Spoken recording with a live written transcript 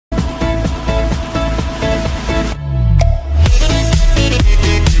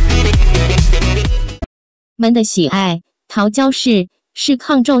们的喜爱，桃胶是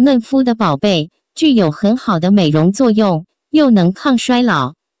抗皱嫩肤的宝贝，具有很好的美容作用，又能抗衰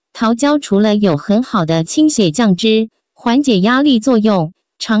老。桃胶除了有很好的清血降脂、缓解压力作用，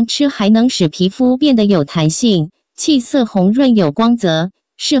常吃还能使皮肤变得有弹性，气色红润有光泽，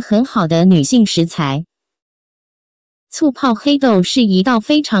是很好的女性食材。醋泡黑豆是一道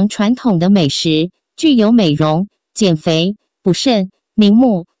非常传统的美食，具有美容、减肥、补肾、明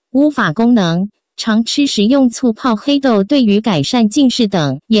目、乌发功能。常吃食用醋泡黑豆对于改善近视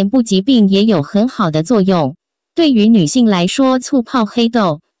等眼部疾病也有很好的作用。对于女性来说，醋泡黑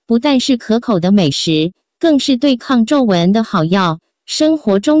豆不但是可口的美食，更是对抗皱纹的好药。生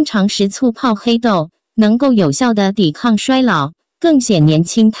活中常食醋泡黑豆，能够有效的抵抗衰老，更显年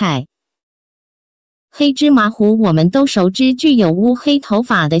轻态。黑芝麻糊我们都熟知具有乌黑头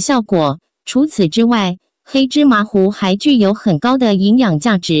发的效果，除此之外，黑芝麻糊还具有很高的营养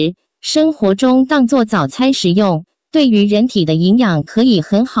价值，生活中当作早餐食用，对于人体的营养可以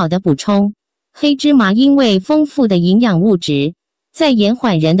很好的补充。黑芝麻因为丰富的营养物质，在延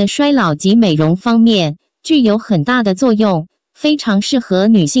缓人的衰老及美容方面具有很大的作用，非常适合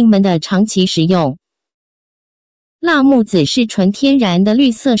女性们的长期食用。辣木籽是纯天然的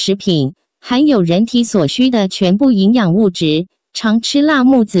绿色食品，含有人体所需的全部营养物质，常吃辣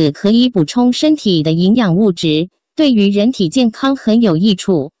木籽可以补充身体的营养物质，对于人体健康很有益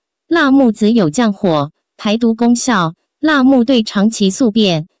处。辣木籽有降火、排毒功效，辣木对长期宿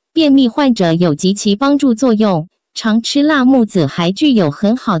便、便秘患者有极其帮助作用。常吃辣木籽还具有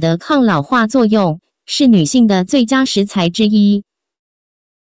很好的抗老化作用，是女性的最佳食材之一。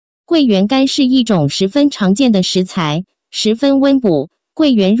桂圆干是一种十分常见的食材，十分温补。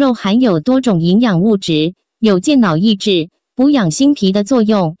桂圆肉含有多种营养物质，有健脑益智、补养心脾的作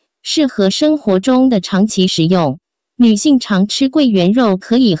用，适合生活中的长期食用。女性常吃桂圆肉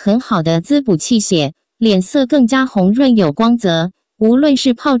可以很好的滋补气血，脸色更加红润有光泽。无论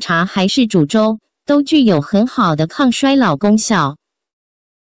是泡茶还是煮粥，都具有很好的抗衰老功效，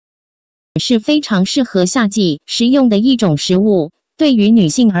是非常适合夏季食用的一种食物。对于女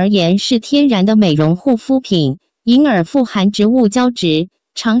性而言，是天然的美容护肤品。银耳富含植物胶质，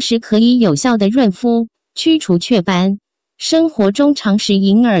常食可以有效的润肤、驱除雀斑。生活中常食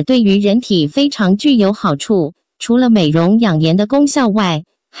银耳对于人体非常具有好处，除了美容养颜的功效外，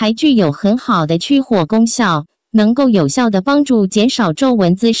还具有很好的去火功效，能够有效的帮助减少皱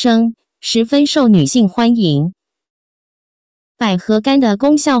纹滋生，十分受女性欢迎。百合干的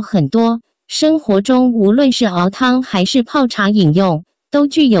功效很多，生活中无论是熬汤还是泡茶饮用，都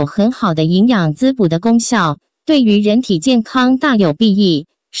具有很好的营养滋补的功效，对于人体健康大有裨益，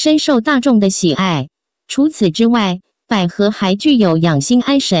深受大众的喜爱。除此之外，百合还具有养心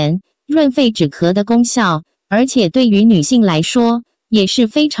安神、润肺止咳的功效，而且对于女性来说，也是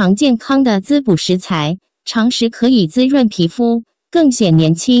非常健康的滋补食材，常食可以滋润皮肤，更显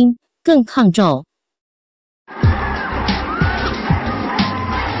年轻，更抗皱。